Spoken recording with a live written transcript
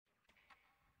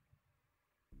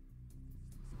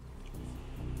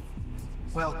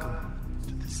Welcome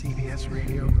to the CBS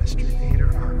Radio Mystery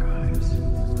Theater Archives,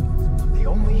 the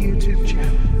only YouTube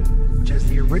channel which has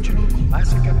the original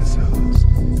classic episodes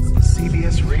of the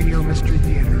CBS Radio Mystery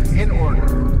Theater in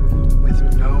order with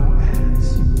no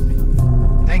ads.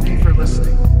 Thank you for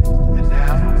listening, and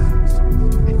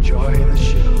now, enjoy the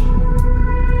show.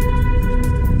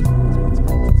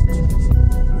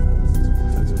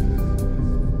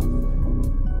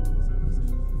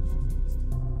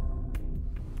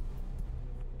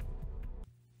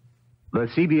 The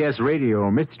CBS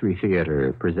Radio Mystery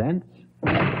Theater presents...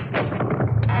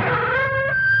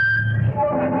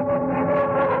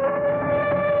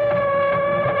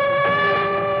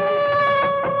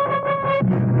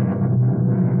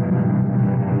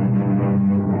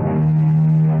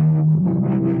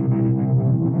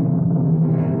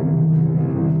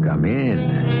 Come in.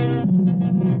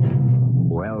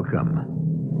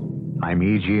 Welcome. I'm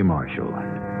E.G. Marshall.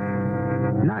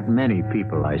 Not many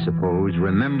people, I suppose,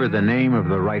 remember the name of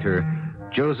the writer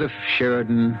Joseph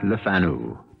Sheridan Le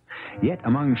Fanu. Yet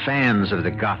among fans of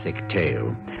the Gothic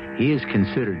tale, he is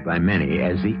considered by many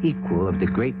as the equal of the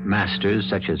great masters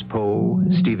such as Poe,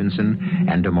 Stevenson,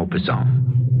 and de Maupassant.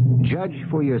 Judge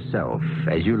for yourself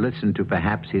as you listen to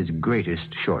perhaps his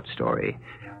greatest short story,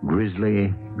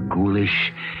 grisly,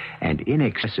 ghoulish, and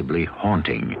inaccessibly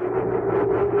haunting.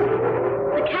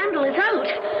 The candle is out.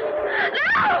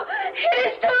 No! It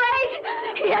is too late!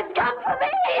 He has come for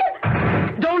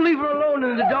me! Don't leave her alone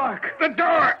in the dark. The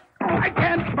door! I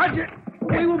can't budge it.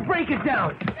 We will break it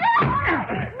down.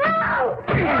 No!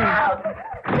 No!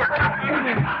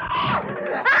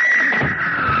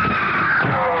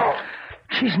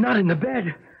 She's not in the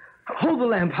bed. Hold the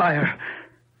lamp higher.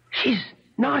 She's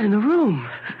not in the room.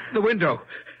 The window.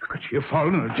 Could she have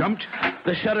fallen or jumped?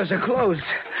 The shutters are closed.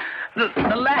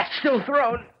 The latch still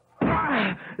thrown.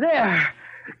 There.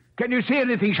 Can you see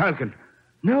anything, Shalkin?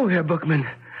 No, Herr Bookman.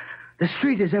 The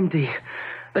street is empty.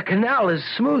 The canal is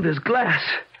smooth as glass.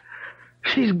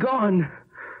 She's gone.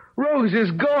 Rose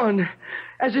is gone,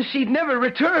 as if she'd never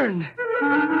returned.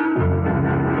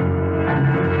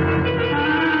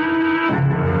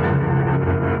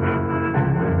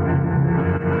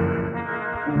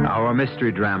 Our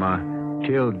mystery drama,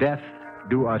 Till Death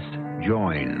Do Us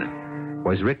Join,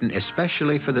 was written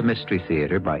especially for the Mystery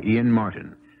Theater by Ian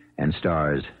Martin and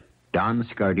stars Don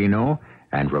Scardino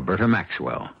and Roberta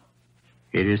Maxwell.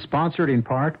 It is sponsored in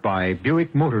part by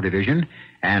Buick Motor Division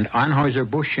and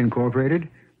Anheuser-Busch Incorporated,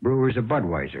 Brewers of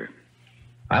Budweiser.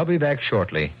 I'll be back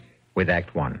shortly with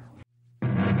Act One.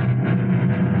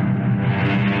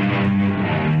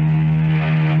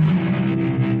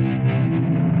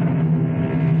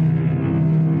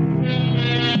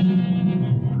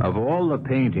 Of all the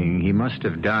painting he must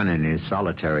have done in his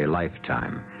solitary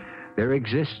lifetime, there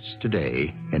exists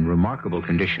today, in remarkable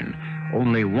condition,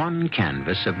 only one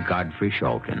canvas of Godfrey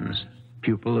Schalkens,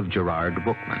 pupil of Gerard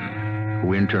Bookman,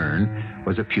 who in turn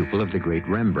was a pupil of the great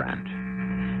Rembrandt.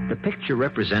 The picture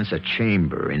represents a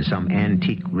chamber in some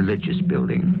antique religious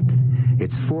building.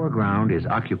 Its foreground is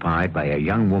occupied by a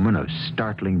young woman of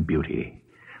startling beauty,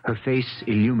 her face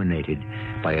illuminated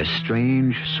by a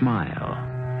strange smile,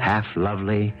 half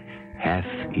lovely, half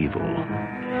evil.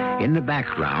 In the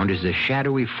background is the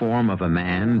shadowy form of a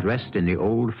man dressed in the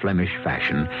old Flemish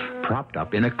fashion, propped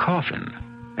up in a coffin,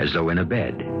 as though in a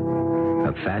bed.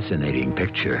 A fascinating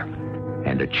picture,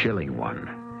 and a chilling one.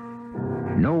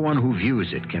 No one who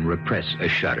views it can repress a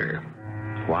shudder.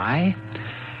 Why?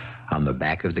 On the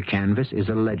back of the canvas is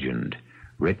a legend,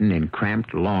 written in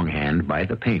cramped longhand by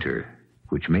the painter,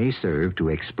 which may serve to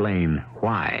explain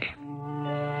why.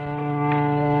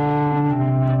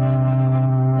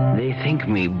 They think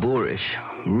me boorish,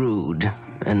 rude,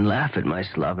 and laugh at my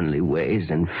slovenly ways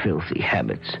and filthy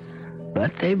habits.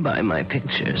 But they buy my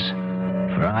pictures,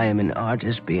 for I am an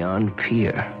artist beyond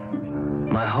peer.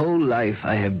 My whole life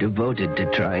I have devoted to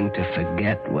trying to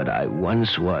forget what I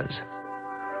once was.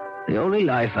 The only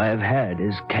life I have had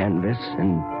is canvas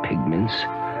and pigments,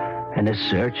 and a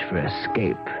search for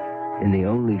escape in the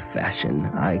only fashion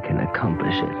I can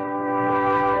accomplish it.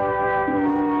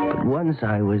 But once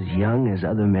I was young as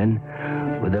other men,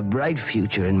 with a bright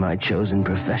future in my chosen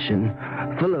profession,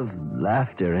 full of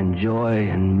laughter and joy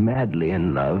and madly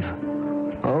in love.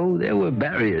 Oh, there were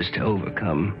barriers to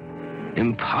overcome,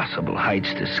 impossible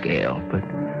heights to scale, but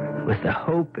with the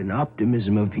hope and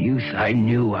optimism of youth, I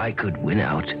knew I could win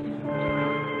out.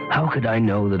 How could I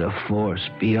know that a force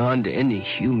beyond any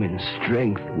human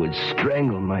strength would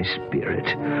strangle my spirit,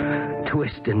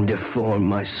 twist and deform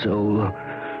my soul,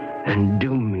 and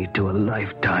doom me to a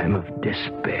lifetime of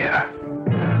despair?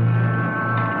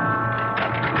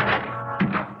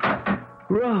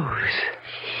 Rose.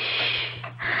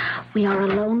 We are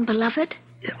alone, beloved?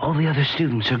 All the other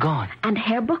students are gone. And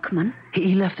Herr Bookman?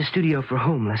 He left the studio for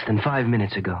home less than 5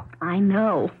 minutes ago. I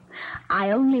know.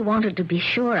 I only wanted to be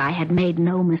sure I had made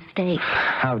no mistake.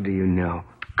 How do you know?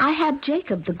 I had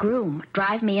Jacob, the groom,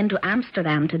 drive me into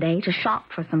Amsterdam today to shop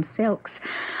for some silks.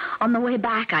 On the way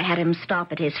back, I had him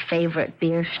stop at his favorite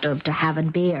beer stub to have a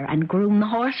beer and groom the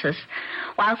horses,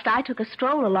 whilst I took a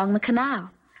stroll along the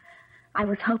canal. I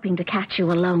was hoping to catch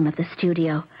you alone at the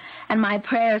studio, and my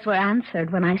prayers were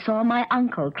answered when I saw my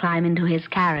uncle climb into his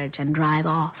carriage and drive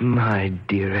off. My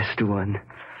dearest one,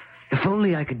 if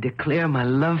only I could declare my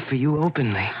love for you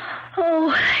openly.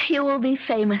 Oh, you will be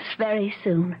famous very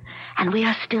soon, and we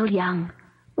are still young.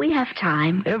 We have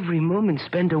time. Every moment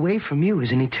spent away from you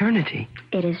is an eternity.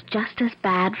 It is just as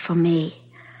bad for me,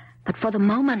 but for the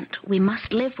moment, we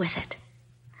must live with it.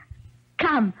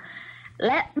 Come,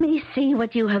 let me see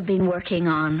what you have been working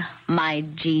on, my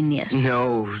genius.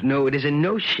 No, it is in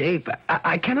no shape.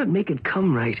 I cannot make it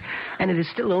come right, and it is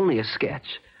still only a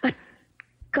sketch. But,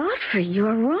 Godfrey,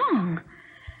 you're wrong.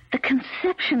 The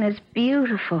conception is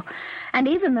beautiful, and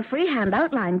even the freehand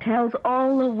outline tells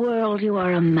all the world you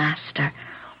are a master,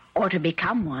 or to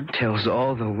become one. Tells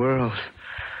all the world.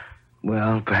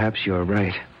 Well, perhaps you're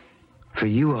right, for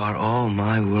you are all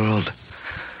my world.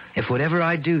 If whatever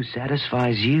I do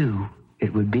satisfies you,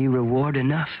 it would be reward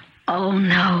enough. Oh,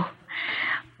 no.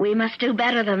 We must do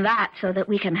better than that so that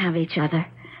we can have each other.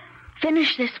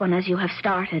 Finish this one as you have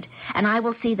started, and I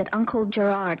will see that Uncle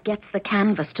Gerard gets the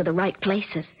canvas to the right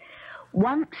places.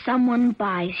 Once someone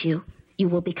buys you, you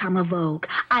will become a vogue.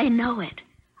 I know it.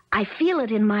 I feel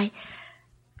it in my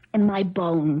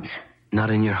bones. Not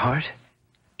in your heart?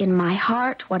 In my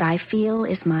heart, what I feel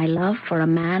is my love for a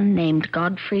man named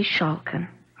Godfrey Schalken.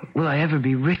 Will I ever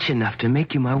be rich enough to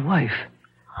make you my wife?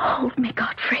 Hold me,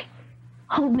 Godfrey.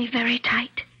 Hold me very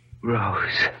tight.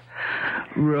 Rose.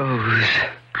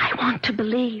 I want to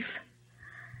believe.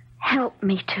 Help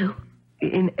me to.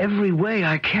 In every way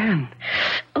I can.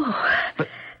 Oh. But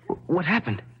what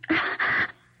happened?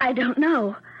 I don't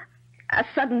know. A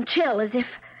sudden chill, as if...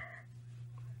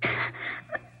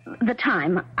 The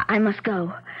time. I must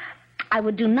go. I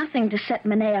would do nothing to set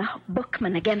Herr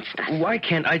Bookman against us. Why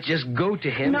can't I just go to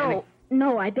him?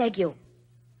 No, I beg you.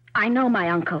 I know my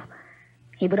uncle.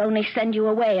 He would only send you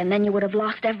away, and then you would have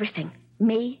lost everything.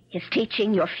 Me, his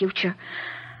teaching, your future.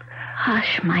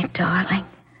 Hush, my darling.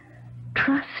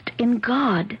 Trust in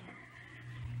God.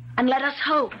 And let us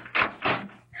hope.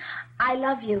 I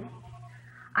love you.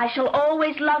 I shall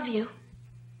always love you.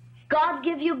 God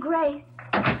give you grace.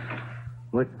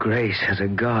 What grace has a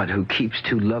God who keeps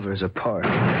two lovers apart?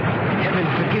 Heaven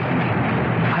forgive me.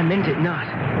 I meant it not.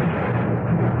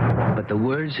 But the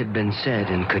words had been said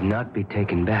and could not be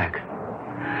taken back.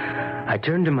 I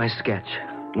turned to my sketch,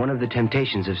 one of the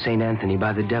temptations of St. Anthony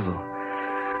by the devil.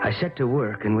 I set to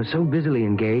work and was so busily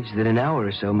engaged that an hour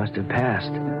or so must have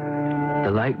passed.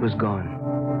 The light was gone.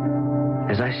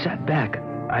 As I sat back,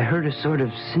 I heard a sort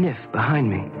of sniff behind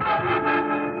me.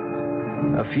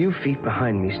 A few feet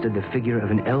behind me stood the figure of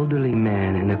an elderly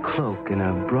man in a cloak and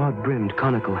a broad-brimmed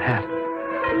conical hat.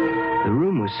 The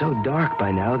room was so dark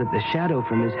by now that the shadow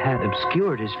from his hat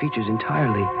obscured his features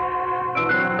entirely.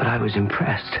 But I was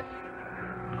impressed,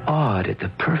 awed at the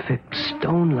perfect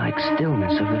stone-like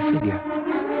stillness of the figure.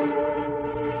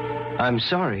 I'm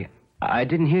sorry, I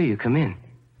didn't hear you come in.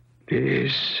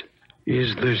 This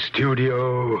is the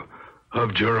studio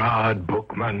of Gerard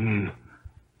Bookman.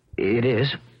 It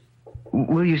is.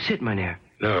 Will you sit, mynheer?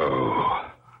 No.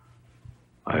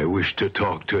 I wish to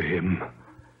talk to him.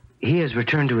 He has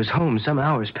returned to his home some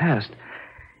hours past.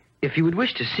 If you would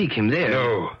wish to seek him there...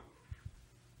 No.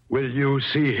 Will you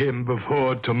see him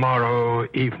before tomorrow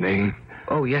evening?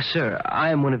 Oh, yes, sir.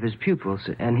 I am one of his pupils,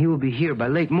 and he will be here by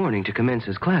late morning to commence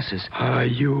his classes. Are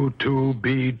you to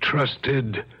be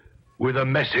trusted with a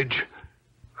message?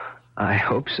 I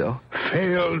hope so.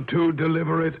 Fail to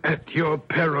deliver it at your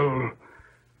peril.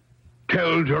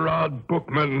 Tell Gerard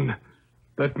Bookman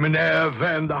that Meneer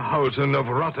van der Hausen of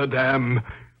Rotterdam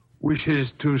wishes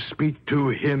to speak to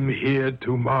him here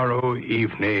tomorrow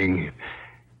evening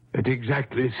at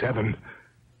exactly 7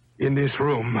 in this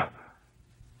room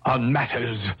on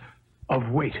matters of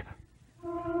weight. He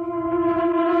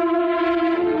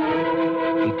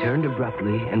turned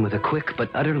abruptly and with a quick but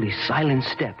utterly silent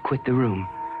step quit the room.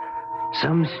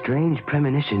 Some strange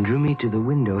premonition drew me to the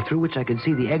window through which I could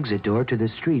see the exit door to the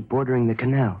street bordering the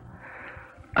canal.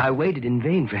 I waited in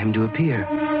vain for him to appear.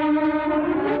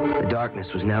 The darkness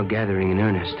was now gathering in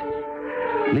earnest.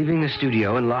 Leaving the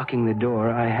studio and locking the door,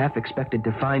 I half expected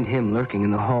to find him lurking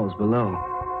in the halls below.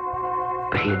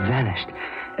 But he had vanished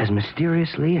as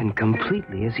mysteriously and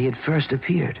completely as he had first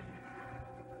appeared.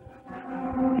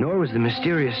 Nor was the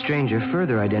mysterious stranger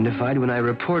further identified when I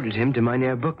reported him to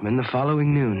Mynheer Bookman the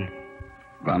following noon.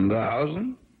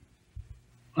 Vanderhausen?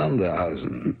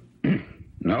 Vanderhausen.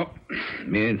 No,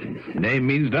 name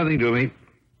means nothing to me.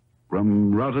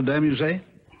 From Rotterdam, you say?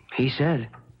 He said.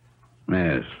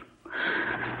 Yes.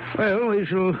 Well, we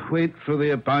shall wait for the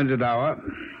appointed hour,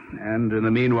 and in the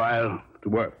meanwhile, to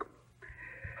work.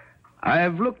 I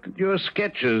have looked at your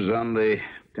sketches on the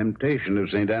temptation of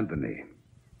St. Anthony.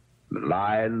 The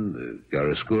line, the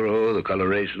chiaroscuro, the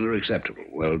coloration are acceptable,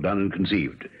 well done and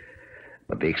conceived.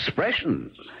 But the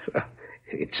expressions,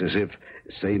 it's as if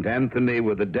St. Anthony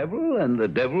were the devil and the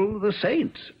devil the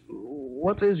saint.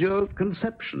 What is your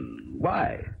conception?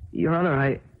 Why? Your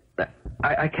Honor,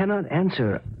 I cannot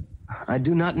answer. I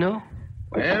do not know.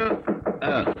 Well,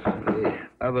 the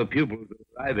other pupils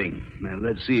are arriving. Now,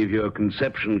 let's see if your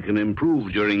conception can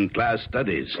improve during class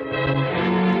studies.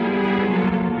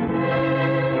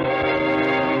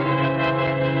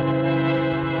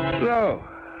 So,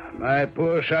 my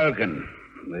poor Schalken.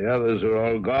 The others are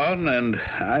all gone, and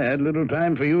I had little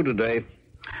time for you today.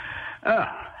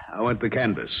 How went the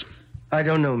canvas? I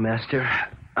don't know, Master.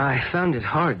 I found it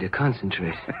hard to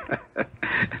concentrate.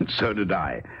 And so did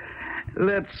I.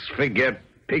 Let's forget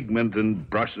pigment and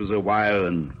brushes a while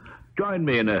and join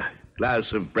me in a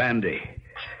glass of brandy.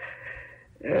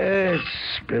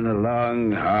 It's been a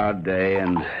long, hard day,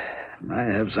 and I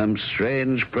have some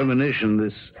strange premonition.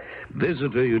 This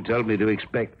visitor you tell me to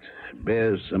expect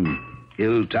bears some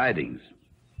ill tidings.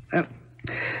 Well,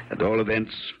 at all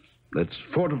events, let's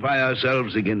fortify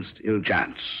ourselves against ill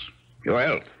chance. Your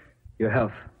health. Your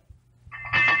health.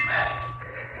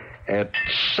 At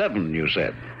 7, you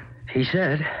said. He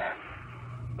said.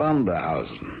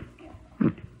 Vanderhausen.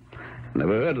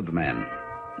 Never heard of the man.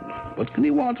 What can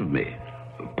he want of me?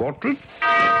 A portrait?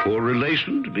 A poor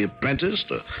relation to be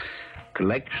apprenticed? A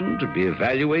collection to be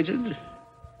evaluated?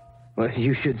 Well,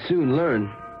 you should soon learn.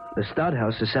 The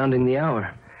Stadthouse is sounding the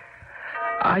hour.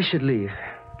 I should leave.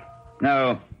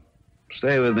 No.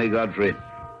 Stay with me, Godfrey.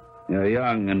 You're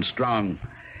young and strong.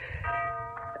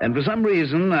 And for some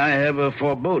reason, I have a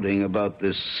foreboding about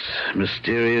this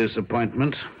mysterious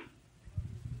appointment.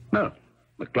 No,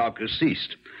 the clock has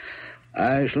ceased.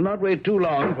 I shall not wait too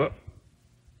long for...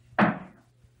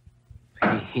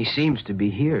 He seems to be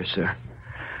here, sir.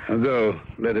 Go,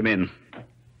 let him in.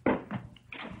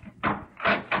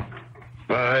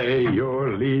 By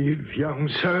your leave, young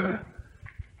sir.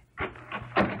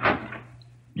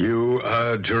 You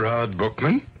are Gerard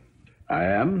Bookman? I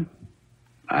am.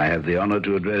 I have the honor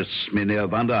to address Mynheer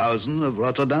Vanderhausen of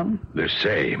Rotterdam. The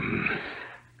same.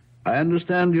 I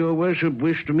understand your worship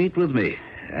wished to meet with me,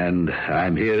 and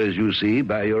I'm here, as you see,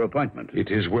 by your appointment.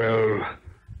 It is well.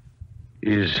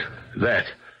 Is that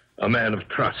a man of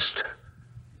trust?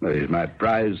 Well, he's my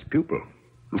prized pupil,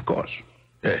 of course.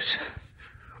 Yes.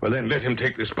 Well, then let him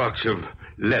take this box of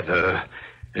leather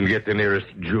and get the nearest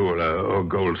jeweler or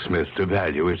goldsmith to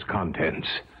value its contents.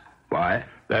 Why?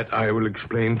 That I will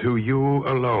explain to you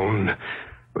alone.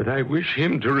 But I wish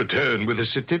him to return with a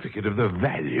certificate of the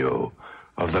value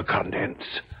of the contents.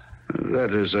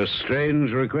 That is a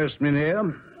strange request,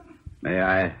 Mynheer. May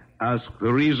I ask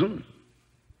the reason?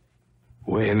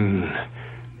 When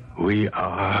we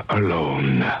are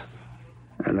alone.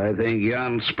 And I think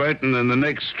Jan Spuiten in the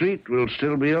next street will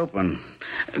still be open.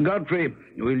 Godfrey,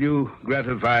 will you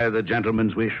gratify the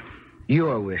gentleman's wish?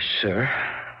 Your wish, sir.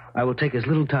 I will take as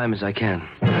little time as I can.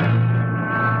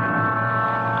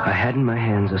 I had in my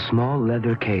hands a small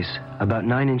leather case, about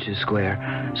 9 inches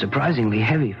square, surprisingly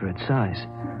heavy for its size.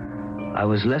 I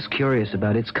was less curious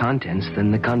about its contents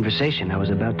than the conversation I was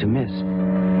about to miss.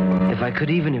 If I could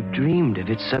even have dreamed of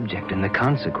its subject and the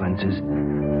consequences.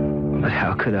 But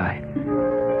how could I?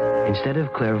 Instead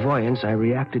of clairvoyance, I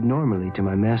reacted normally to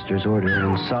my master's order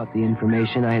and sought the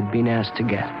information I had been asked to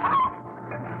get.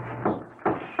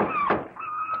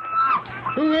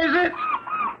 Who is it?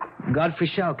 Godfrey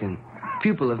Schalken,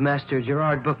 pupil of Master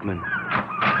Gerard Bookman.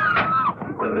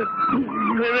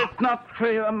 Were it not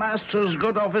for your master's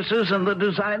good offices and the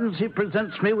designs he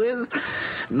presents me with,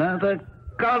 neither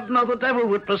God nor the devil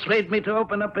would persuade me to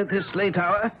open up at this late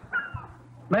hour.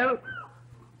 Well,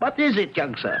 what is it,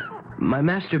 young sir? My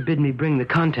master bid me bring the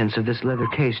contents of this leather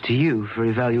case to you for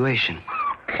evaluation.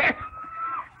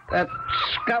 That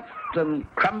scuffed and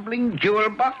crumbling jewel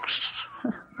box?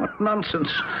 What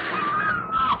nonsense.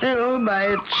 Still, by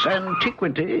its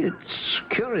antiquity, it's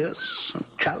curious and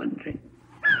challenging.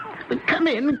 Come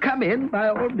in, by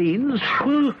all means.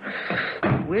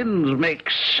 Winds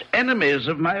makes enemies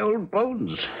of my old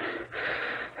bones.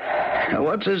 Now,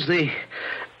 what is the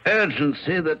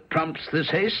urgency that prompts this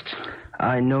haste?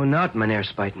 I know not, Mynheer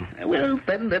Spuyten. Well,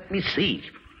 then let me see.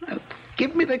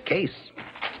 Give me the case.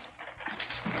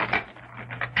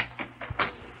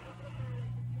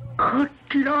 Good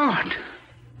Lord.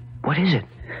 What is it?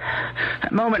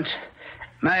 A moment.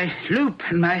 My loop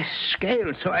and my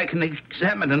scale so I can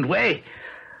examine and weigh.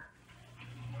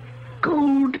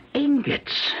 Gold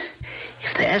ingots.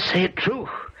 If they say it true,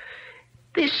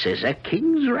 this is a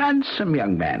king's ransom,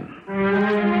 young man.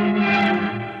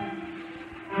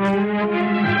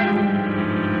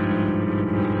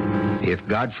 If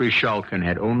Godfrey Schalken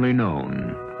had only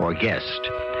known or guessed,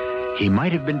 he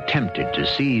might have been tempted to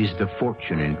seize the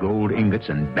fortune in gold ingots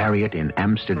and bury it in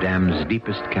Amsterdam's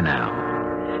deepest canal.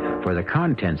 For the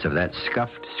contents of that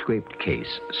scuffed, scraped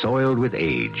case, soiled with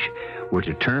age, were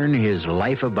to turn his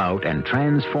life about and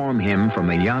transform him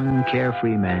from a young,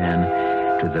 carefree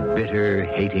man to the bitter,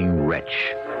 hating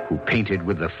wretch who painted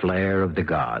with the flair of the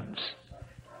gods.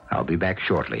 I'll be back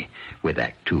shortly with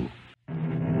Act 2.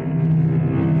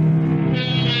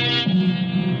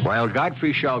 While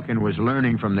Godfrey Schalken was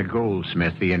learning from the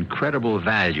goldsmith the incredible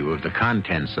value of the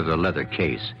contents of the leather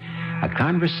case, a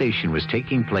conversation was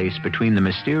taking place between the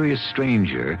mysterious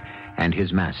stranger and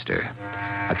his master.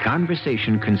 A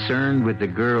conversation concerned with the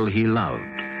girl he loved,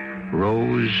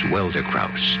 Rose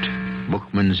Welderkraust,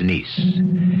 Bookman's niece.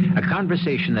 A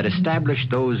conversation that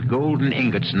established those golden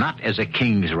ingots not as a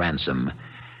king's ransom,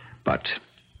 but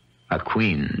a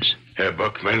queen's. Herr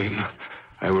Bookman,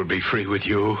 I will be free with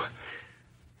you.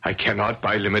 I cannot,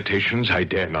 by limitations I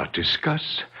dare not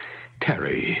discuss,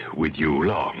 tarry with you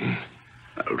long.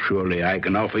 Well, surely I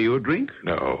can offer you a drink?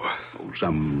 No. Oh,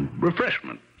 some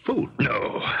refreshment, food?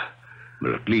 No.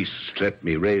 Well, at least let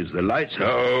me raise the lights.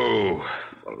 No.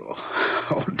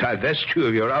 Oh, divest you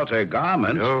of your outer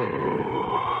garments. No.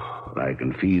 I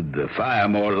can feed the fire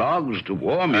more logs to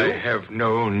warm you. I have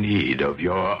no need of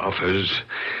your offers,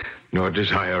 nor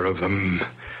desire of them.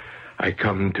 I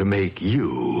come to make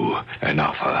you an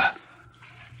offer.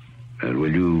 And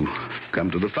will you come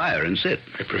to the fire and sit?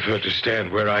 I prefer to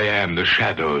stand where I am. The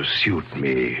shadows suit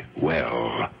me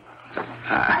well.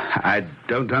 I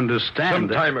don't understand. Some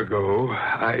time ago,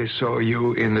 I saw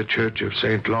you in the Church of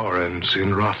St. Lawrence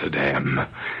in Rotterdam.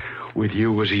 With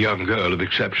you was a young girl of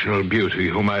exceptional beauty,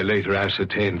 whom I later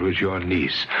ascertained was your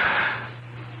niece.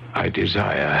 I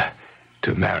desire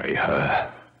to marry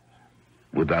her.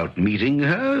 Without meeting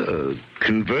her,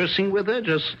 conversing with her,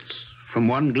 just from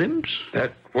one glimpse?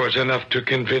 That was enough to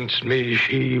convince me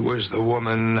she was the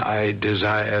woman I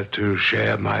desire to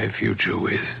share my future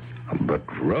with. But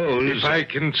Rose... If I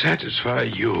can satisfy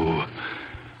you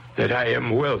that I am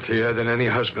wealthier than any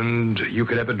husband you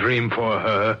could ever dream for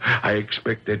her, I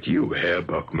expect that you, Herr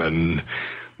Bookman,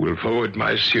 will forward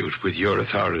my suit with your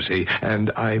authority.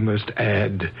 And I must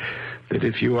add that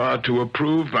if you are to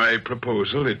approve my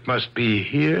proposal, it must be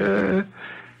here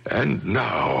and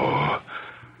now,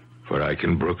 for I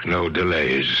can brook no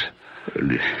delays.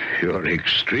 You're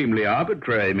extremely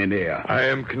arbitrary, Mynheer. I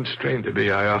am constrained to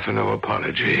be. I offer no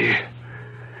apology.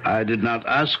 I did not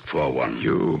ask for one.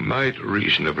 You might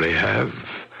reasonably have.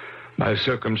 My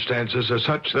circumstances are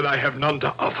such that I have none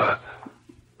to offer.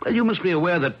 Well, you must be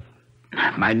aware that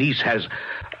my niece has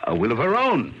a will of her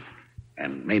own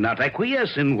and may not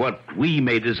acquiesce in what we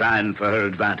may design for her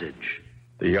advantage.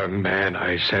 The young man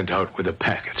I sent out with a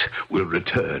packet will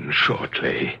return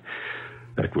shortly.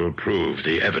 That will prove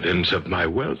the evidence of my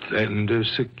wealth and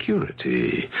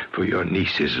security for your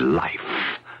niece's life.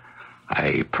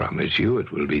 I promise you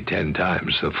it will be 10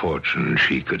 times the fortune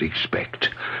she could expect.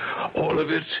 All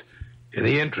of it in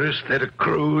the interest that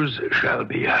accrues shall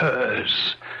be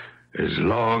hers as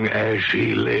long as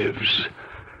she lives.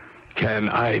 Can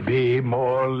I be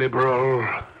more liberal?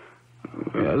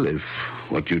 Well, if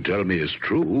what you tell me is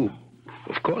true,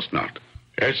 of course not.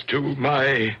 As to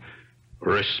my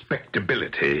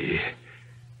respectability,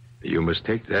 you must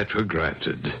take that for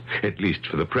granted, at least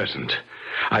for the present.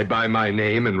 I buy my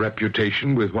name and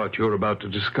reputation with what you're about to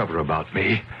discover about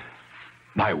me.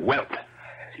 My wealth.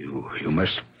 You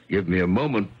must give me a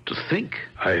moment to think.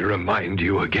 I remind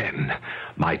you again,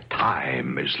 my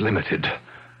time is limited.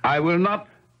 I will not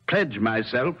pledge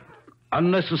myself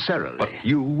unnecessarily. But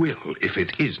you will if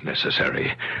it is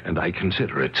necessary, and I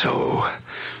consider it so.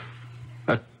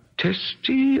 A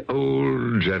testy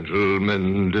old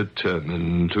gentleman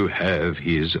determined to have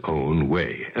his own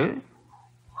way, eh?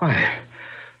 Why,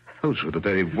 those were the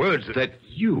very words that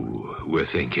you were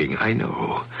thinking, I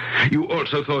know. You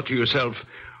also thought to yourself,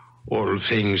 all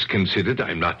things considered,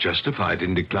 I'm not justified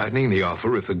in declining the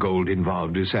offer if the gold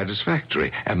involved is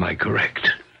satisfactory. Am I correct?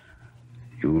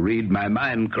 You read my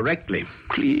mind correctly.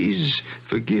 Please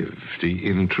forgive the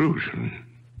intrusion.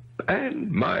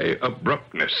 and my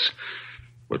abruptness.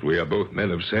 But we are both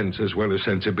men of sense as well as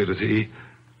sensibility.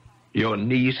 Your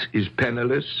niece is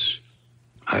penniless.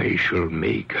 I shall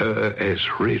make her as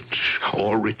rich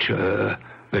or richer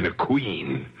than a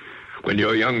queen. When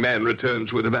your young man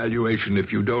returns with a valuation,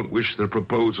 if you don't wish the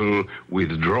proposal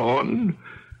withdrawn,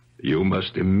 you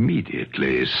must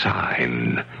immediately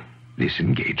sign this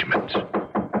engagement.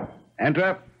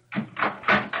 Enter.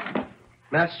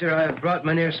 Master, I have brought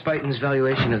Mynheer Spuyten's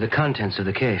valuation of the contents of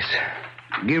the case.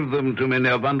 Give them to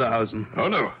Mynheer Vanderhausen. Oh,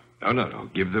 no. No.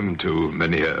 Give them to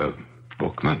Mynheer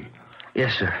Bookman.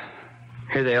 Yes, sir.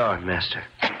 Here they are, Master.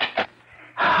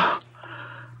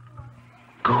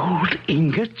 Gold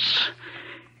ingots?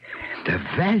 The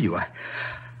value.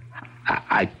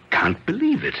 I can't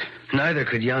believe it. Neither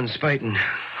could Jan Spuyten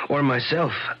or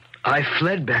myself. I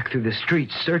fled back through the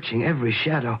streets, searching every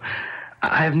shadow.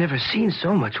 I have never seen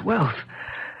so much wealth.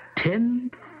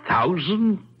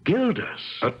 10,000 guilders.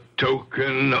 A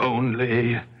token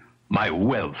only. My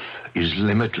wealth is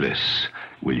limitless.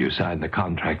 Will you sign the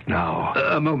contract now?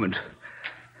 A moment.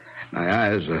 My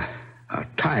eyes are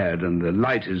tired and the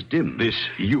light is dim. This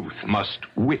youth must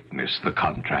witness the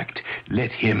contract.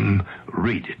 Let him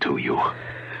read it to you.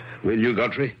 Will you,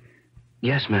 Godfrey?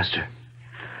 Yes, Master.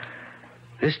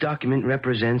 This document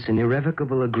represents an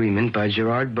irrevocable agreement by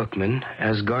Gerard Bookman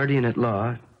as guardian at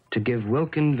law to give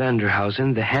Wilken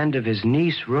Vanderhausen the hand of his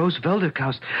niece, Rose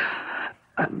Velderkaus.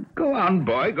 Go on,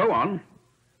 boy, go on.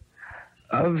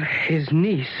 Of his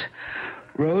niece,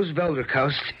 Rose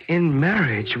Velderkaus, in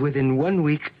marriage within 1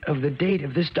 week of the date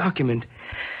of this document.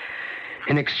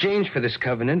 In exchange for this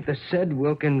covenant, the said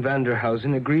Wilken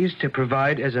Vanderhausen agrees to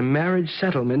provide as a marriage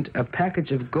settlement a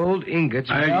package of gold ingots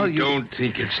I valued... don't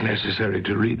think it's necessary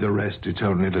to read the rest. It's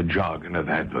only the jargon of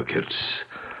advocates.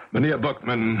 Mynheer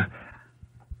Bookman,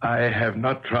 I have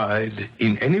not tried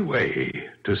in any way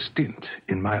to stint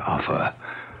in my offer.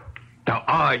 Now,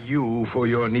 are you, for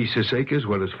your niece's sake as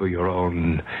well as for your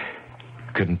own,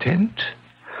 content?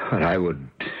 But I would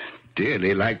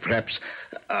dearly like perhaps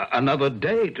another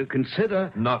day to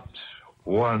consider. Not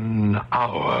 1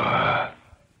 hour.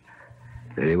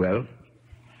 Very well.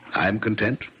 I'm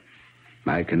content.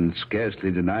 I can scarcely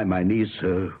deny my niece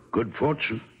her good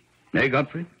fortune. Eh,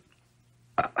 Godfrey?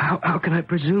 How can I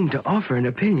presume to offer an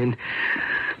opinion?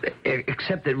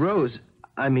 Except that Rose,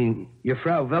 your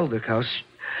Frau Velderkaus,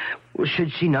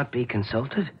 should she not be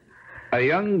consulted? A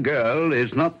young girl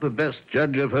is not the best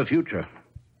judge of her future.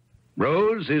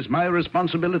 Rose is my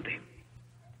responsibility.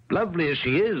 Lovely as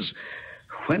she is,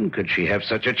 when could she have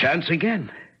such a chance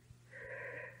again?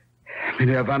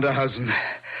 Mynheer Vanderhausen,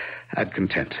 I'm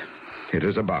content. It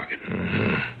is a bargain.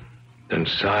 Mm-hmm. Then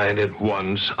sign at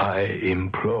once, I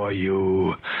implore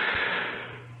you,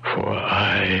 for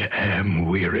I am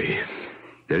weary.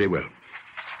 Very well.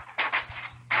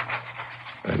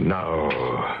 And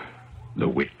now, the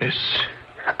witness.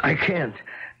 I can't.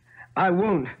 I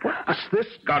won't. What's this,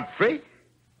 Godfrey?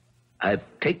 I've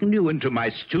taken you into my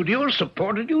studio,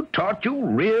 supported you, taught you,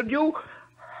 reared you.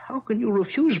 How can you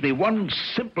refuse me one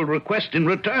simple request in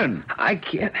return? I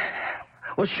can't.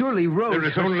 Well, surely Rose... There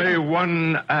is only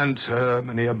one answer,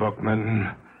 Mynheer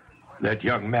Bookman. That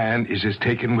young man is as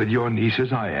taken with your niece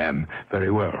as I am.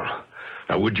 Very well.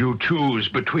 Now, would you choose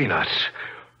between us?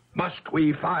 Must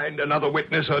we find another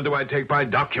witness, or do I take my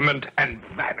document and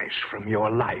vanish from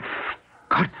your life?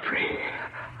 Godfrey,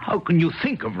 how can you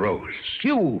think of Rose?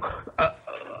 You,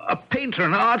 a painter,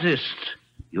 an artist.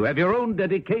 You have your own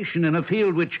dedication in a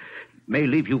field which may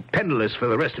leave you penniless for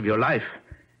the rest of your life.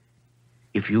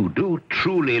 If you do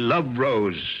truly love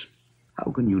Rose,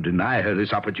 how can you deny her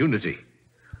this opportunity?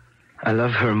 I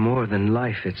love her more than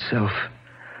life itself.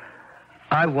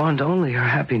 I want only her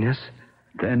happiness.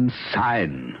 Then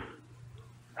sign.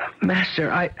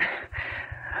 Master,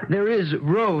 there is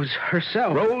Rose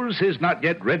herself. Rose is not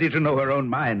yet ready to know her own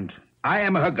mind. I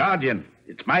am her guardian.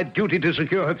 It's my duty to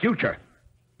secure her future.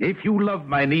 If you love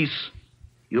my niece,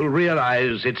 you'll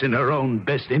realize it's in her own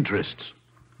best interests.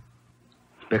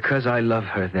 Because I love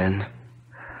her, then,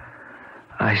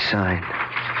 I sign.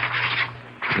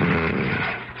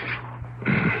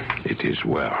 It is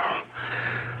well.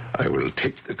 I will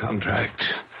take the contract,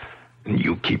 and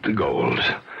you keep the gold.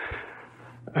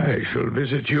 I shall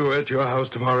visit you at your house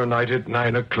tomorrow night at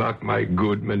 9 o'clock, my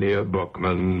good Mynheer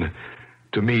Bookman,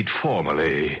 to meet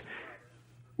formally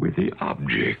with the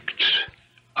object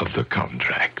of the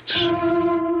contract.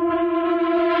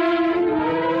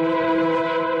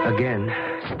 Again,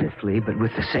 stiffly, but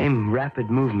with the same rapid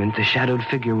movement, the shadowed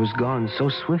figure was gone so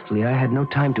swiftly I had no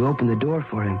time to open the door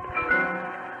for him.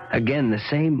 Again, the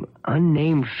same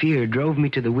unnamed fear drove me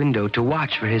to the window to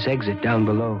watch for his exit down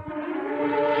below.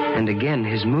 And again,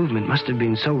 his movement must have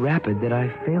been so rapid that I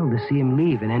failed to see him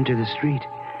leave and enter the street.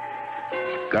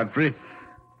 Godfrey?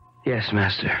 Yes,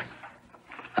 Master.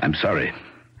 I'm sorry.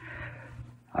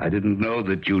 I didn't know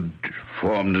that you'd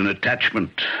formed an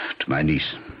attachment to my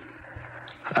niece.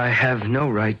 I have no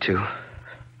right to.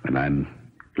 And I'm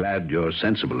glad you're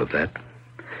sensible of that.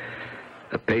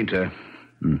 A painter,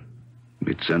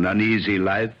 it's an uneasy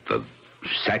life of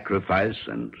sacrifice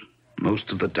and, most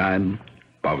of the time,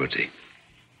 poverty.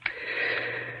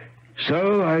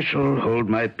 So I shall hold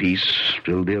my peace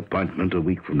till the appointment a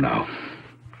week from now.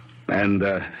 And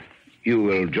you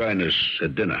will join us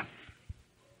at dinner.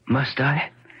 Must I?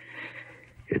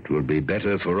 It will be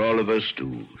better for all of us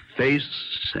to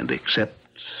face and accept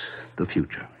the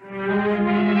future.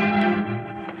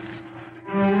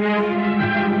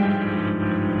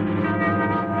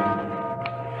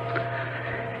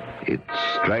 It's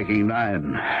striking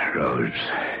 9, Rose.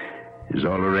 Is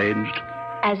all arranged?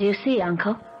 As you see,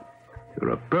 Uncle.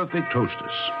 You're a perfect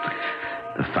hostess.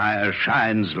 The fire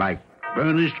shines like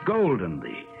burnished gold, and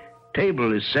the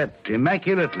table is set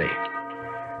immaculately.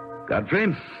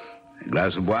 Godfrey, a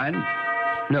glass of wine?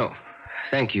 No,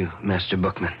 thank you, Master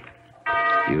Bookman.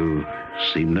 You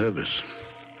seem nervous.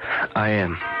 I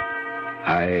am.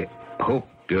 I hope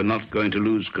you're not going to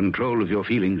lose control of your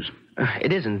feelings.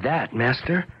 It isn't that,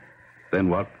 Master. Then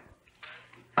what?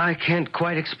 I can't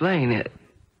quite explain it.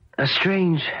 A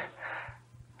strange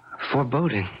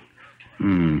foreboding.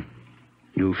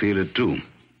 You feel it too?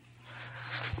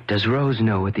 Does Rose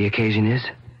know what the occasion is?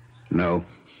 No.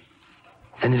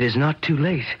 Then it is not too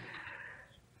late.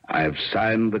 I have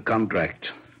signed the contract.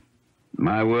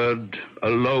 My word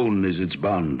alone is its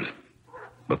bond.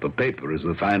 But the paper is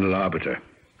the final arbiter.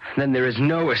 Then there is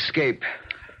no escape.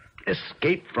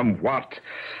 Escape from what?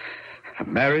 A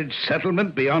marriage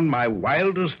settlement beyond my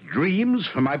wildest dreams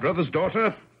for my brother's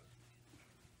daughter?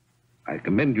 I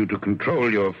commend you to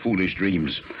control your foolish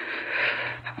dreams.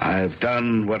 I've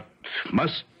done what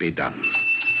must be done.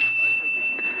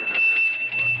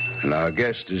 And our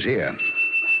guest is here.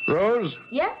 Rose?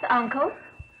 Yes, Uncle.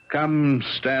 Come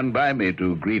stand by me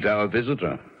to greet our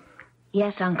visitor.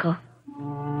 Yes, Uncle.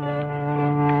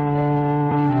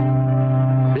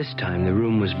 This time the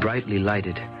room was brightly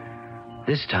lighted.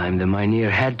 This time the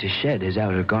mynheer had to shed his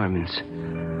outer garments.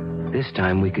 This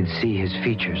time we could see his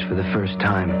features for the first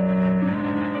time.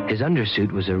 His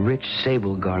undersuit was a rich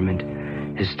sable garment,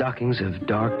 his stockings of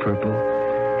dark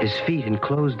purple, his feet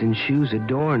enclosed in shoes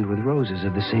adorned with roses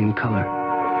of the same color.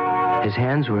 His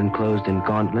hands were enclosed in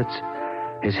gauntlets,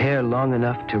 his hair long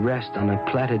enough to rest on a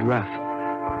plaited ruff.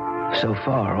 So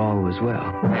far, all was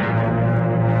well.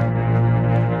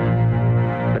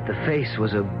 But the face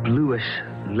was a bluish,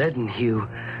 leaden hue,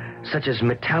 such as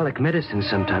metallic medicine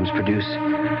sometimes produce.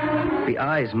 The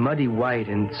eyes muddy white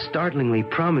and startlingly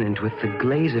prominent with the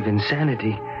glaze of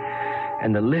insanity,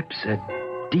 and the lips a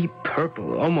deep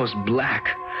purple, almost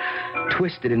black,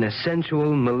 twisted in a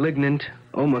sensual, malignant,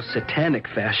 almost satanic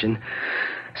fashion,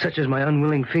 such as my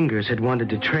unwilling fingers had wanted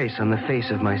to trace on the face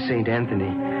of my Saint Anthony.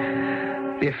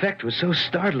 The effect was so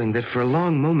startling that for a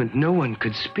long moment no one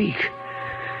could speak.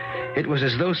 It was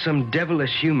as though some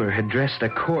devilish humor had dressed a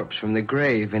corpse from the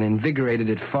grave and invigorated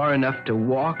it far enough to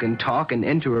walk and talk and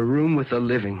enter a room with the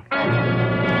living.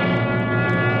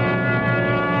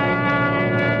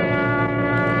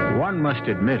 One must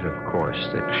admit, of course,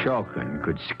 that Shulkin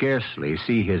could scarcely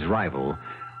see his rival,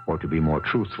 or to be more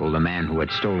truthful, the man who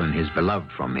had stolen his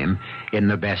beloved from him, in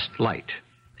the best light.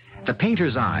 The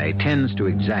painter's eye tends to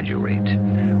exaggerate,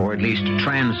 or at least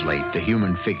translate the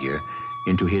human figure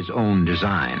into his own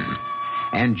design,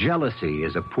 and jealousy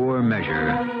is a poor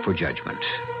measure for judgment.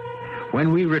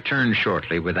 When we return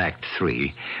shortly with Act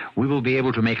 3, we will be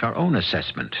able to make our own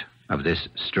assessment of this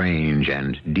strange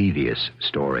and devious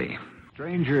story. The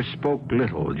stranger spoke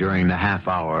little during the half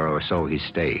hour or so he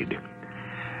stayed,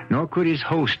 nor could his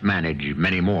host manage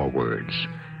many more words.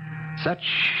 Such,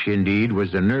 indeed,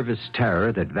 was the nervous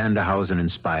terror that Vanderhausen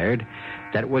inspired,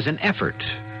 that it was an effort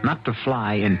not to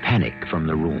fly in panic from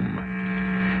the room.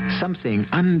 Something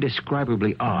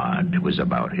undescribably odd was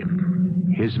about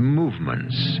him. His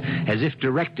movements, as if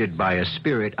directed by a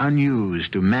spirit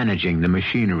unused to managing the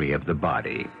machinery of the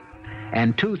body.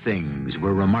 And two things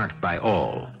were remarked by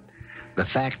all: the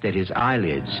fact that his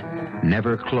eyelids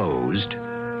never closed,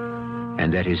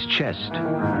 and that his chest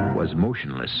was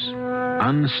motionless,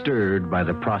 unstirred by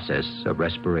the process of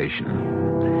respiration.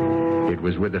 It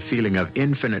was with a feeling of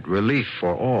infinite relief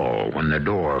for all when the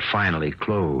door finally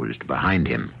closed behind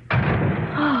him.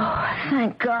 Oh,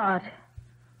 thank God.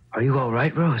 Are you all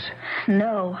right, Rose?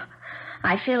 No.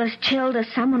 I feel as chilled as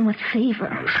someone with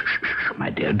fever. My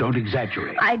dear, don't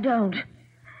exaggerate. I don't.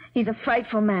 He's a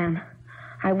frightful man.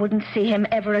 I wouldn't see him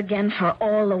ever again for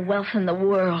all the wealth in the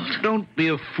world. Don't be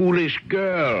a foolish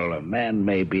girl. A man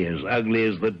may be as ugly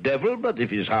as the devil, but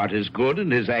if his heart is good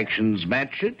and his actions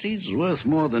match it, he's worth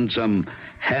more than some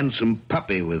handsome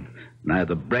puppy with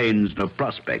neither brains nor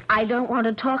prospect. I don't want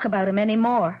to talk about him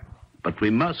anymore. But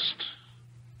we must.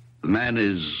 The man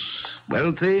is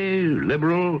wealthy,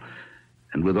 liberal,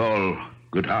 and withal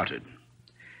good-hearted.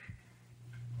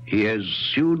 He has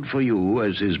sued for you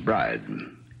as his bride.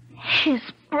 His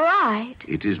bride?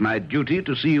 It is my duty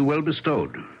to see you well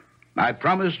bestowed. I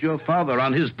promised your father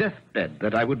on his deathbed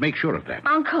that I would make sure of that.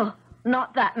 Uncle,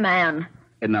 not that man.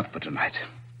 Enough for tonight.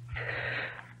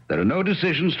 There are no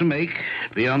decisions to make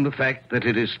beyond the fact that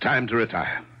it is time to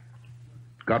retire.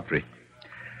 Godfrey,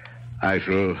 I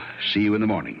shall see you in the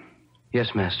morning.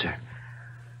 Yes, Master.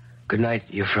 Good night,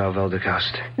 Frau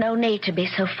Velderkast. No need to be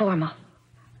so formal.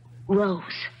 Rose.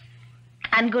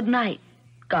 And good night,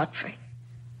 Godfrey.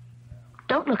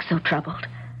 Don't look so troubled.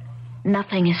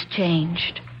 Nothing has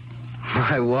changed.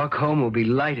 My walk home will be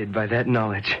lighted by that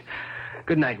knowledge.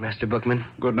 Good night, Master Bookman.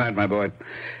 Good night, my boy.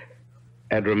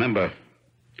 And remember,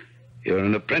 you're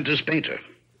an apprentice painter.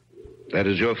 That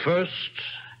is your first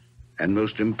and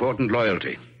most important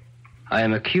loyalty. I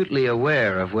am acutely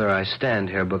aware of where I stand,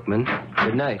 Herr Bookman.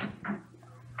 Good night.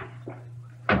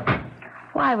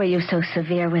 Why were you so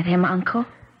severe with him, Uncle?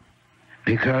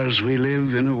 Because we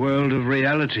live in a world of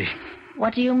reality.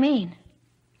 What do you mean?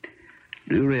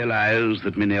 Do you realize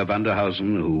that Mynheer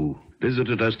Vanderhausen, who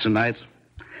visited us tonight,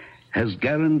 has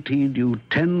guaranteed you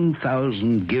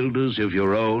 10,000 guilders of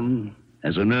your own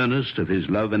as an earnest of his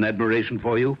love and admiration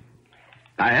for you?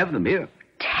 I have them here.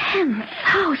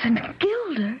 10,000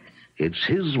 guilders? It's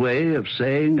his way of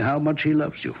saying how much he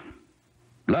loves you.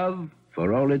 Love,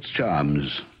 for all its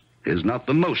charms, is not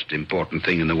the most important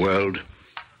thing in the world.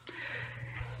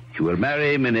 You will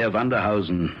marry Mynheer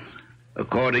Vanderhausen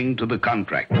according to the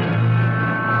contract.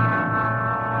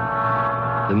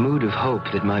 The mood of hope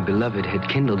that my beloved had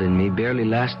kindled in me barely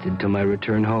lasted till my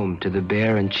return home to the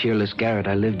bare and cheerless garret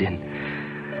I lived in.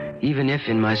 Even if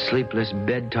in my sleepless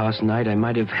bed-tossed night I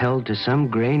might have held to some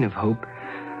grain of hope,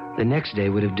 the next day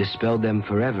would have dispelled them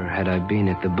forever had I been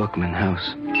at the Bookman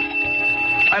house.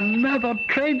 Another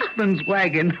tradesman's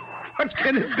wagon. What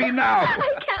can it be now?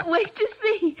 I can't wait to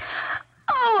see.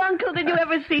 Oh, Uncle, did you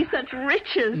ever see such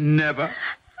riches? Never.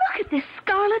 Look at this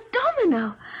scarlet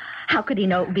domino. How could he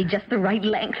know it would be just the right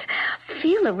length?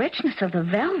 Feel the richness of the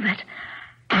velvet.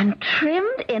 And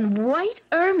trimmed in white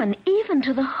ermine, even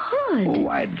to the hood. Oh,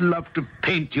 I'd love to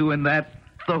paint you in that.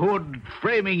 The hood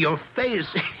framing your face.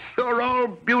 You're all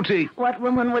beauty. What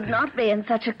woman would not be in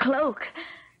such a cloak?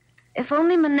 If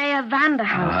only Mynheer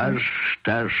Vanderhausen...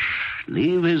 Hush.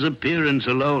 Leave his appearance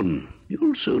alone.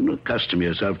 You'll soon accustom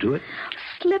yourself to it.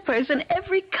 Slippers in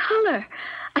every color.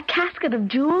 A casket of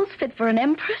jewels fit for an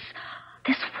empress.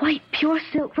 This white pure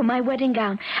silk for my wedding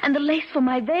gown. And the lace for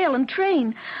my veil and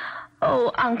train.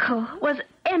 Oh, Uncle, was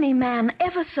any man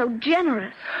ever so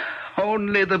generous?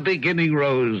 Only the beginning,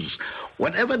 Rose.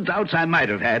 Whatever doubts I might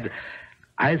have had,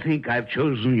 I think I've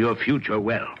chosen your future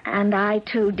well. And I,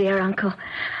 too, dear Uncle.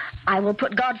 I will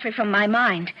put Godfrey from my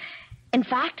mind. In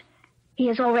fact, he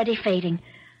is already fading.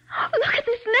 Look at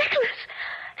this necklace.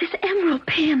 This emerald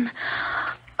pin.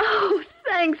 Oh,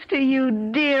 thanks to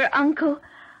you, dear Uncle.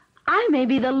 I may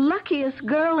be the luckiest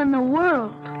girl in the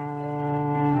world.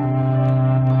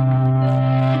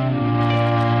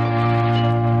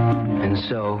 And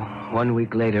so, 1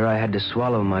 week later, I had to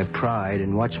swallow my pride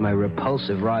and watch my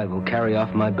repulsive rival carry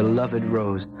off my beloved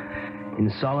Rose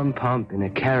in solemn pomp in a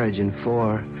carriage and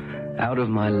four out of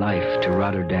my life to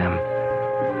Rotterdam.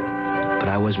 But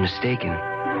I was mistaken.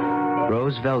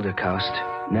 Rose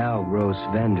Velderkast, now Rose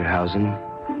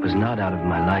Vanderhausen, was not out of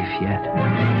my life yet.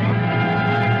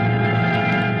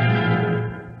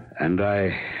 And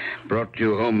I brought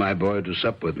you home, my boy, to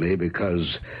sup with me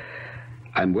because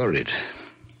I'm worried.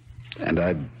 And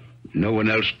I've no one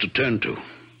else to turn to.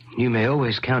 You may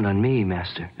always count on me,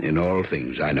 Master. In all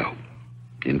things, I know.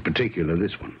 In particular,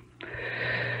 this one.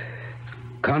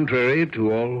 Contrary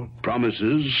to all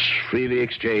promises freely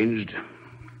exchanged,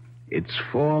 it's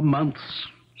 4 months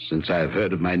since I've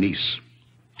heard of my niece.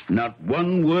 Not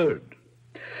one word.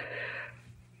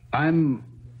 I'm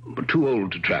too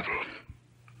old to travel.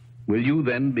 Will you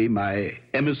then be my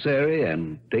emissary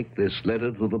and take this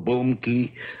letter to the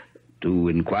Boomkey to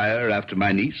inquire after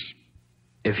my niece?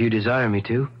 If you desire me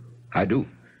to. I do.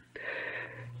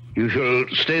 You shall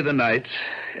stay the night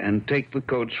and take the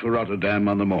coach for Rotterdam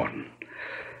on the morn.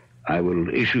 I will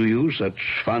issue you such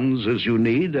funds as you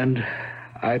need, and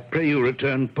I pray you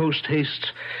return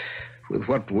post-haste with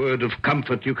what word of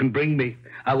comfort you can bring me.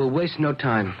 I will waste no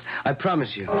time. I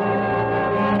promise you.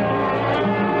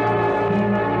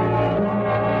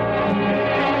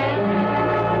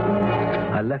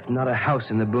 I left not a house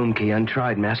in the Boomkey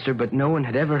untried, Master, but no one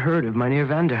had ever heard of Mynheer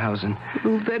Vanderhausen.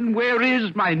 Well, then where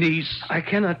is my niece? I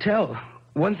cannot tell.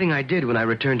 One thing I did when I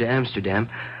returned to Amsterdam,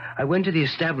 I went to the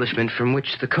establishment from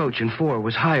which the coach and four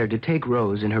was hired to take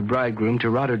Rose and her bridegroom to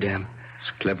Rotterdam.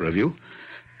 It's clever of you.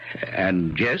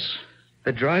 And yes?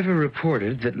 The driver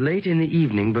reported that late in the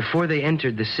evening, before they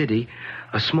entered the city,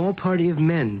 a small party of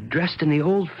men, dressed in the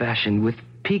old-fashioned with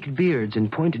peaked beards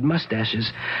and pointed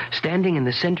mustaches, standing in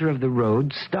the center of the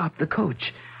road, stopped the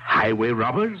coach. Highway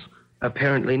robbers?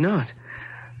 Apparently not.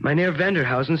 Mynheer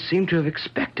Vanderhausen seemed to have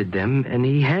expected them, and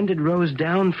he handed Rose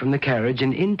down from the carriage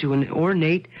and into an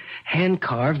ornate,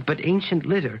 hand-carved but ancient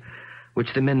litter,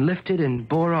 which the men lifted and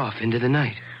bore off into the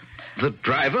night. The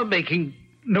driver making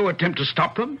no attempt to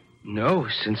stop them? No,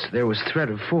 since there was threat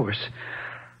of force.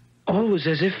 All was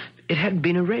as if it had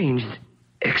been arranged,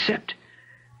 except...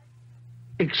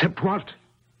 Except what?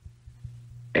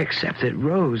 Except that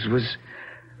Rose was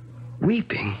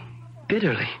weeping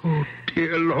bitterly. Oh,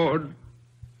 dear Lord.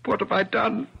 What have I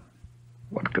done?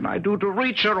 What can I do to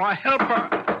reach her or help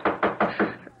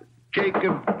her?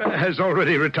 Jacob has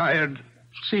already retired.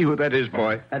 See who that is,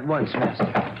 boy. At once,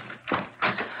 Master.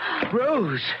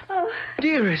 Rose! Oh.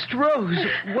 Dearest Rose,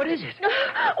 what is it?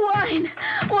 Wine!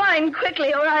 Wine,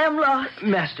 quickly, or I am lost.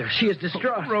 Master, she is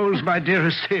distraught. Rose, my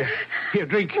dearest, here,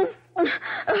 drink.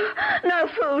 No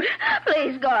food.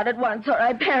 Please, God, at once, or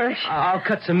I perish. I'll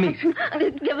cut some meat.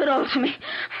 Give it all to me.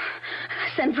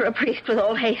 Send for a priest with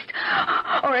all haste.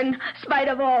 Or in spite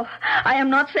of all, I am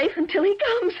not safe until he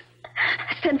comes.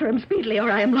 Send for him speedily,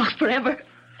 or I am lost forever.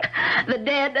 The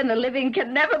dead and the living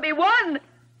can never be one.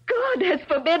 God has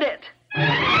forbid it.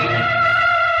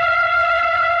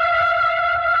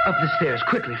 Up the stairs,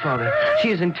 quickly, Father. She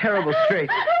is in terrible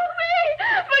straits. Help me!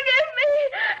 Forgive me!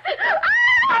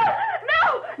 Ah!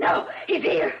 No! He's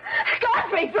here.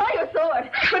 Godfrey, draw your sword.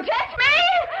 Protect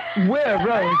me! Where,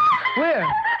 Rose? Where?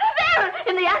 There,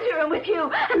 in the anteroom with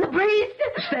you and the priest.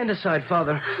 Stand aside,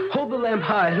 Father. Hold the lamp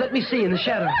high. Let me see in the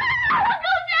shadow. Go down,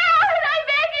 I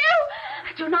beg you.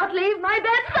 Do not leave my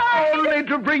bedside. Only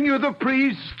to bring you the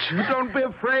priest. Don't be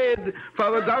afraid.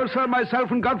 Father Dowser, myself,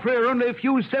 and Godfrey are only a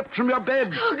few steps from your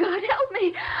bed. Oh, God, help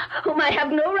me, whom I have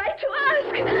no right to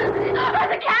ask.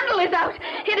 The candle is out.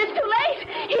 It is too late.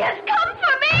 He has come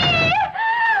for me.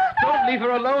 Don't leave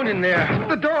her alone in there.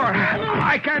 The door.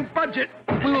 I can't budge it.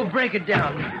 We will break it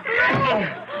down. No,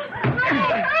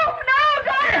 God,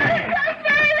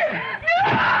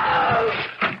 No!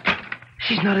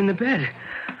 She's not in the bed.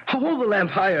 Hold the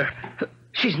lamp higher.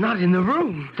 She's not in the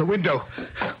room. The window.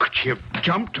 Could she have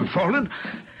jumped or fallen?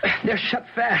 They're shut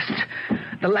fast.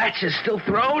 The latch is still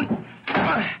thrown.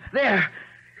 There.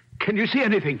 Can you see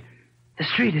anything? The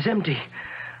street is empty.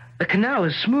 The canal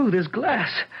is smooth as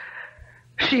glass.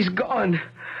 She's gone.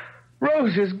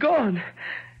 Rose is gone.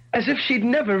 As if she'd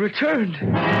never returned.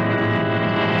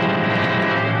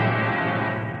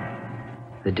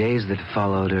 The days that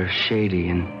followed are shady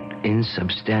and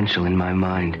insubstantial in my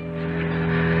mind.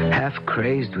 Half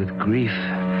crazed with grief,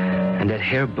 and at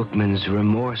Herr Bookman's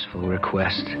remorseful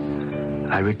request,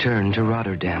 I returned to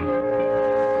Rotterdam,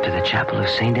 to the chapel of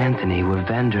St. Anthony, where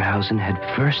Vanderhausen had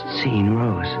first seen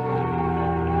Rose.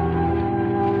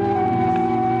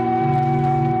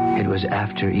 It was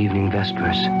after evening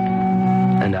vespers,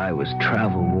 and I was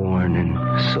travel-worn and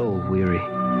soul-weary.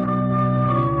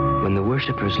 When the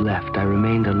worshippers left, I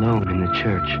remained alone in the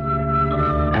church,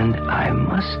 and I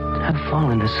must have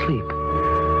fallen asleep.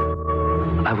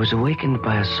 I was awakened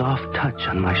by a soft touch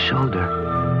on my shoulder,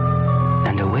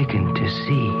 and awakened to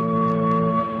see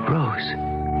Rose.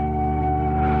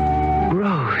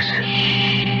 Rose.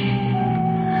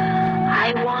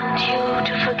 I want you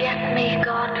to forget me,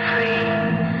 Godfrey,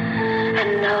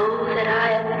 and know that I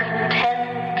am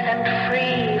content and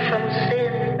free from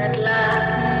sin at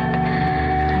last.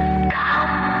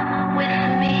 Come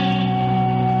with me.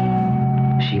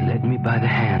 She led me by the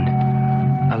hand,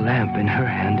 a lamp in her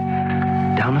hand,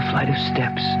 down a flight of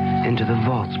steps into the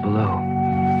vaults below.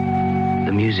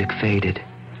 The music faded,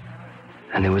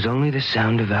 and there was only the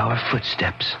sound of our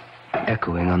footsteps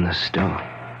echoing on the stone.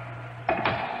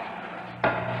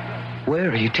 Where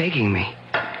are you taking me?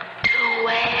 To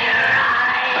where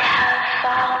I have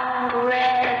found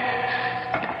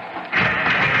rest.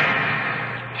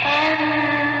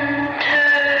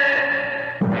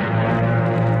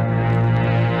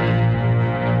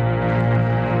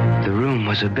 Enter. The room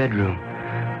was a bedroom,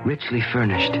 richly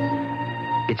furnished.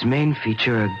 Its main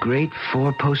feature, a great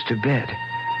four-poster bed,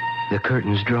 the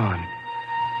curtains drawn.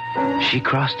 She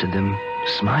crossed to them,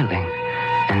 smiling,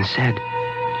 and said,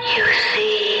 You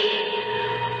see,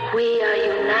 we are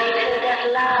united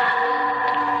at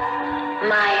last,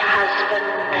 my husband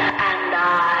and I.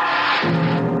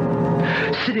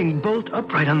 Sitting bolt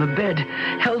upright on the bed,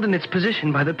 held in its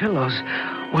position by the pillows,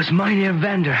 was Mynheer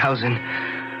Vanderhausen.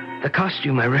 The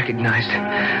costume I recognized.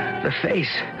 The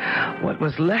face, what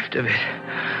was left of it,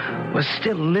 was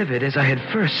still livid as I had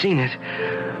first seen it.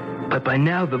 But by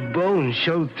now the bones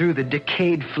showed through the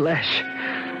decayed flesh.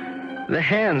 The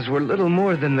hands were little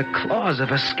more than the claws of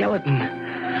a skeleton.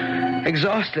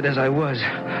 Exhausted as I was,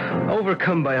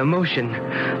 overcome by emotion,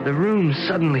 the room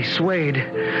suddenly swayed,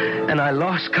 and I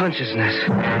lost consciousness.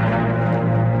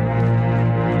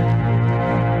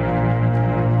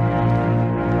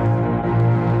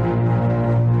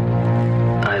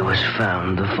 I was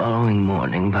found the following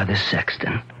morning by the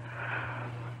sexton.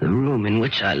 The room in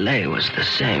which I lay was the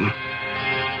same,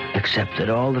 except that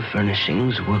all the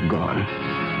furnishings were gone,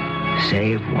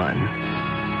 save one.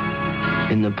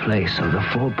 In the place of the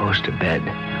four-poster bed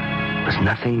was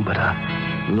nothing but a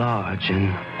large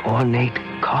and ornate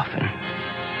coffin.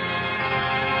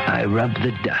 I rubbed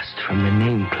the dust from the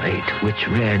nameplate, which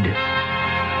read,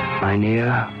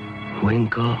 Mynheer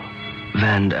Winkel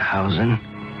Vanderhausen,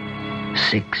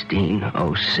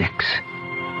 1606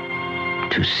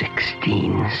 to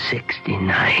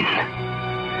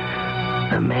 1669.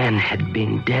 The man had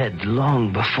been dead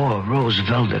long before Rose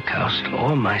Velderkaust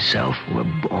or myself were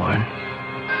born.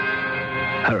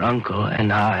 Her uncle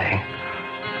and I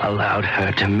allowed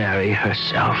her to marry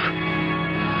herself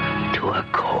to a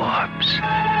corpse.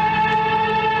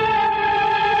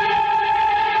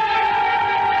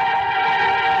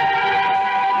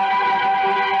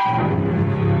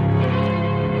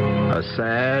 A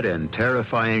sad and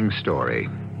terrifying story,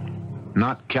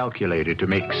 not calculated to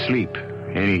make sleep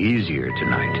any easier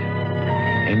tonight,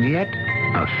 and yet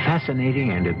a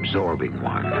fascinating and absorbing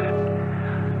one,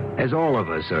 as all of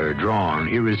us are drawn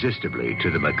irresistibly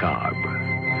to the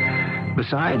macabre.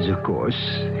 Besides, of course,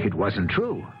 it wasn't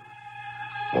true.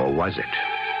 Or was it?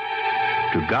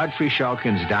 To Godfrey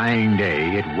Schalken's dying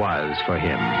day, it was for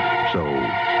him. So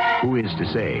who is to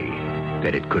say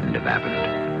that it couldn't have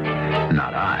happened?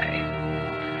 Not I.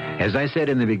 As I said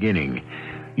in the beginning,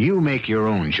 you make your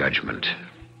own judgment.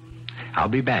 I'll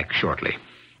be back shortly.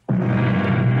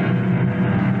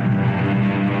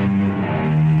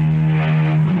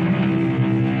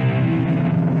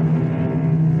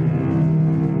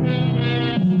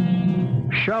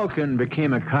 Schalken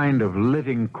became a kind of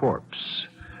living corpse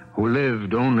who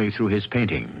lived only through his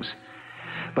paintings.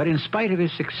 But in spite of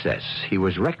his success, he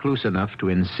was recluse enough to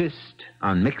insist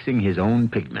on mixing his own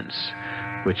pigments,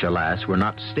 which, alas, were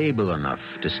not stable enough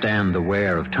to stand the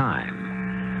wear of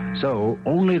time. So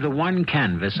only the one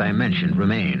canvas I mentioned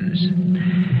remains.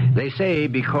 They say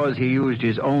because he used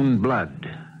his own blood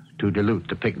to dilute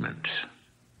the pigment.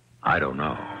 I don't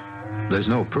know. There's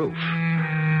no proof.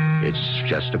 It's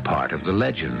just a part of the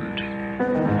legend.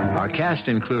 Our cast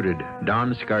included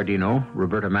Don Scardino,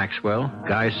 Roberta Maxwell,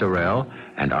 Guy Sorel,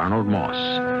 and Arnold Moss.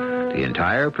 The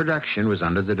entire production was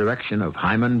under the direction of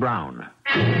Hyman Brown.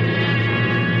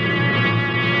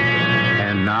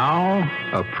 And now,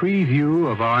 a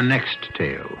preview of our next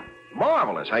tale.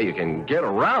 Marvelous how you can get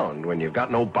around when you've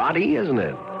got no body, isn't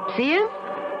it? See him?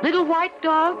 Little white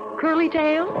dog, curly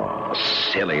tail. Oh,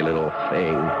 silly little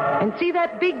thing. And see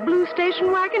that big blue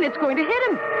station wagon? It's going to hit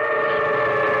him.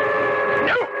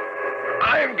 No!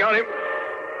 I've got him.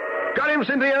 Got him,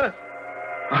 Cynthia.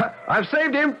 I've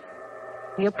saved him.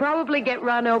 He'll probably get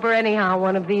run over anyhow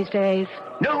one of these days.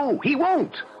 No, he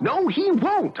won't. No, he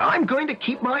won't. I'm going to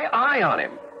keep my eye on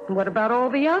him. What about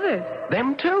all the others?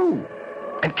 Them too.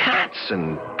 And cats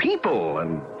and people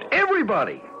and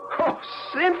everybody. Oh,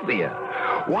 Cynthia,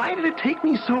 why did it take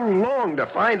me so long to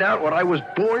find out what I was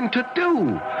born to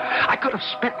do? I could have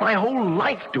spent my whole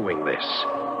life doing this.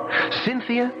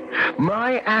 Cynthia,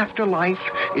 my afterlife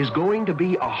is going to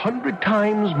be 100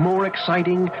 times more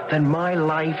exciting than my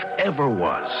life ever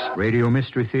was. Radio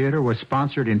Mystery Theater was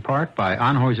sponsored in part by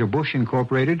Anheuser-Busch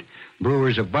Incorporated,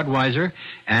 Brewers of Budweiser,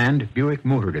 and Buick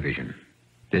Motor Division.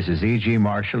 This is E.G.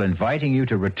 Marshall inviting you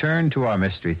to return to our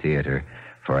Mystery Theater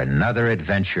for another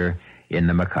adventure in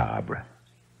the macabre.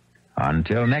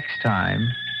 Until next time,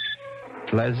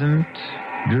 pleasant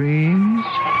dreams.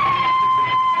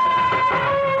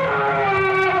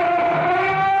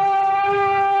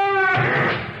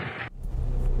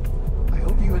 I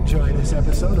hope you enjoyed this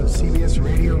episode of CBS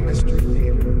Radio Mystery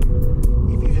Theater.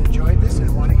 If you've enjoyed this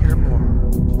and want to hear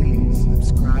more, please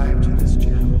subscribe to this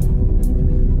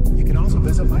channel. You can also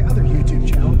visit my other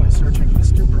YouTube channel by searching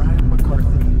Mr. Brian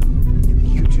McCarthy.